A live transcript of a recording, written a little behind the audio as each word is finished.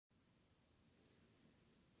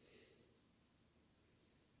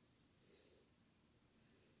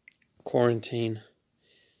Quarantine,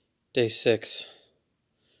 day 6.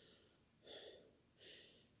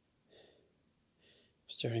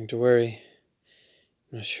 Starting to worry.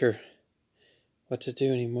 I'm not sure what to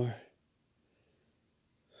do anymore.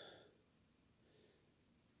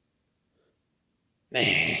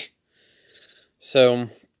 So,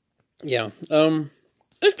 yeah,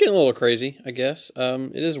 it's getting a little crazy, I guess.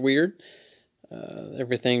 It is weird.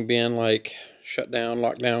 Everything being like shut down,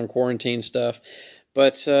 lockdown, quarantine stuff.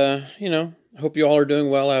 But, you know, I hope you all are doing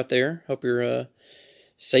well out there. Hope you're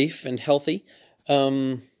safe and healthy.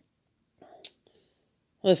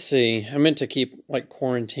 Let's see. I meant to keep like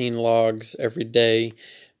quarantine logs every day,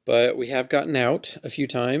 but we have gotten out a few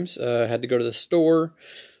times. Had to go to the store.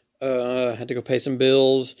 Had to go pay some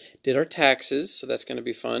bills. Did our taxes, so that's going to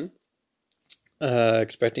be fun.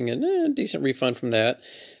 Expecting a decent refund from that.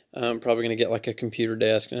 I'm probably going to get like a computer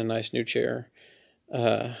desk and a nice new chair.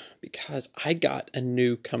 Because I got a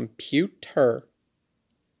new computer.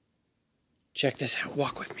 Check this out.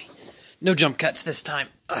 Walk with me. No jump cuts this time.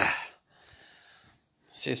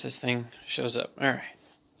 See if this thing shows up. All right.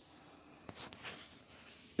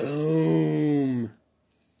 Boom.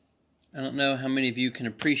 I don't know how many of you can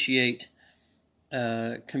appreciate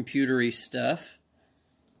computery stuff,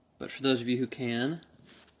 but for those of you who can,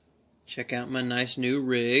 check out my nice new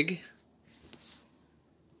rig.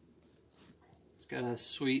 It's got a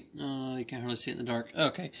sweet, you can't really see it in the dark.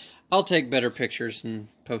 Okay, I'll take better pictures and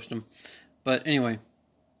post them. But anyway,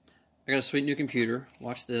 I got a sweet new computer.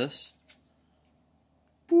 Watch this.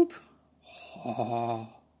 Boop. Oh.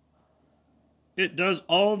 It does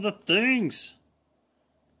all the things.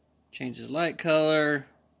 Changes light color.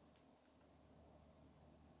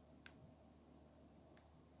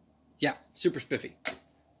 Yeah, super spiffy.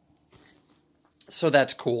 So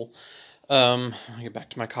that's cool. I'll get back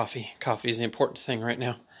to my coffee. Coffee is the important thing right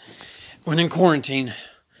now. When in quarantine,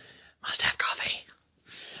 must have coffee.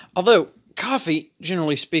 Although, coffee,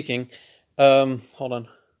 generally speaking, hold on.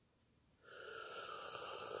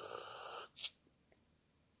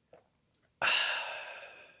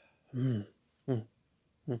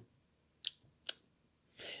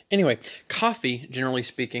 Anyway, coffee, generally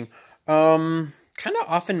speaking, kind of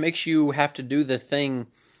often makes you have to do the thing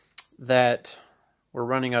that we're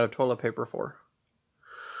running out of toilet paper for.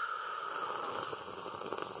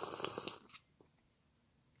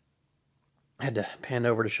 I had to pan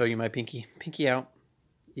over to show you my pinky. Pinky out,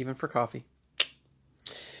 even for coffee.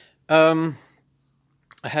 I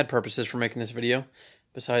had purposes for making this video,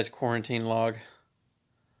 besides quarantine log.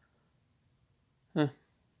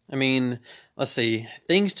 I mean, let's see.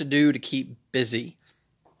 Things to do to keep busy.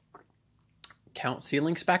 Count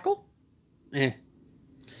ceiling spackle?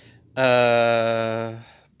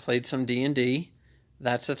 Played some D&D.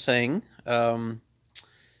 That's a thing. You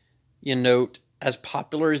note, as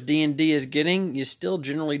popular as D&D is getting, you still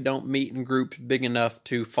generally don't meet in groups big enough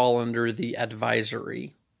to fall under the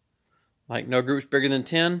advisory. Like, no groups bigger than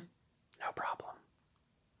 10? No problem.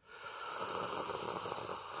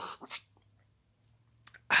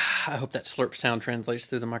 I hope that slurp sound translates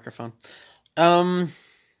through the microphone. Playing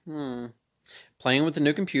with the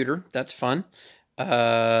new computer. That's fun.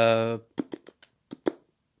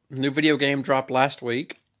 New video game dropped last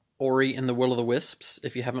week. Ori and the Will of the Wisps.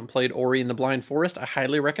 If you haven't played Ori and the Blind Forest, I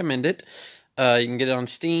highly recommend it. You can get it on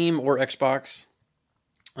Steam or Xbox.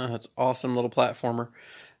 It's an awesome little platformer.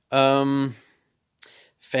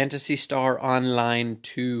 Phantasy Star Online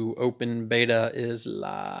 2 open beta is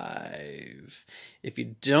live. If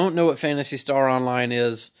you don't know what Phantasy Star Online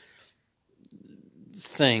is,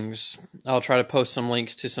 things. I'll try to post some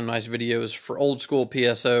links to some nice videos for old school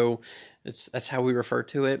PSO. That's how we refer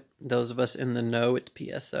to it. Those of us in the know, it's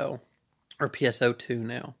PSO. Or PSO2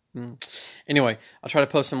 now. Anyway, I'll try to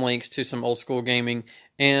post some links to some old school gaming.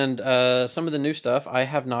 And some of the new stuff. I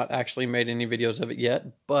have not actually made any videos of it yet,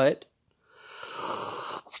 but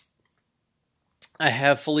I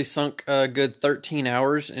have fully sunk a good 13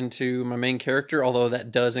 hours into my main character, although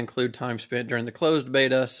that does include time spent during the closed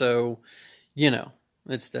beta, so, you know,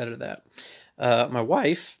 it's that or that. My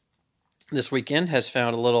wife, this weekend, has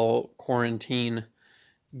found a little quarantine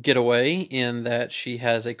getaway in that she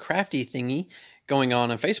has a crafty thingy going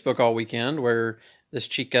on Facebook all weekend where this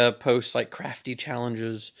chica posts, like, crafty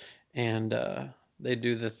challenges, and they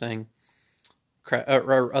do the thing.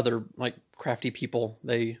 Or other, like, crafty people,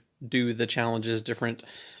 they do the challenges, different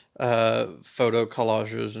photo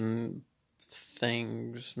collages and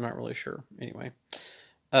things. I'm not really sure. Anyway,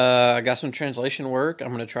 I got some translation work. I'm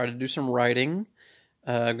going to try to do some writing.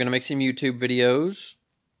 I'm going to make some YouTube videos.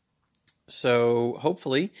 So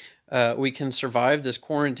hopefully we can survive this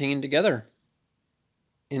quarantine together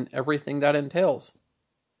in everything that entails.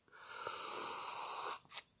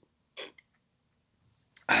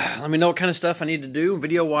 let me know what kind of stuff I need to do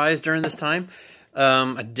video-wise during this time.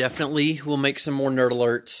 I definitely will make some more nerd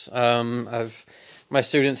alerts. My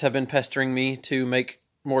students have been pestering me to make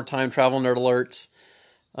more time travel nerd alerts.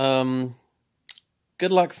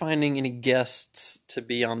 Good luck finding any guests to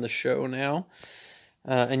be on the show now.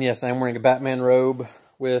 And yes, I'm wearing a Batman robe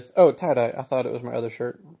with... Oh, tie-dye. I thought it was my other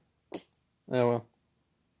shirt. Oh, well.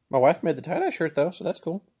 My wife made the tie-dye shirt, though, so that's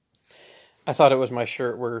cool. I thought it was my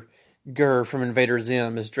shirt where Gurr from Invader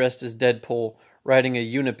Zim is dressed as Deadpool riding a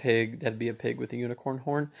unipig, that'd be a pig with a unicorn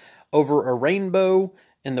horn, over a rainbow,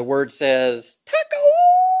 and the word says,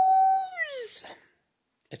 tacos!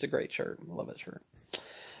 It's a great shirt. I love that shirt.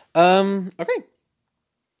 Okay.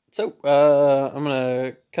 So, I'm going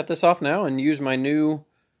to cut this off now and use my new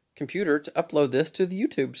computer to upload this to the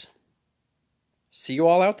YouTubes. See you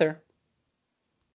all out there.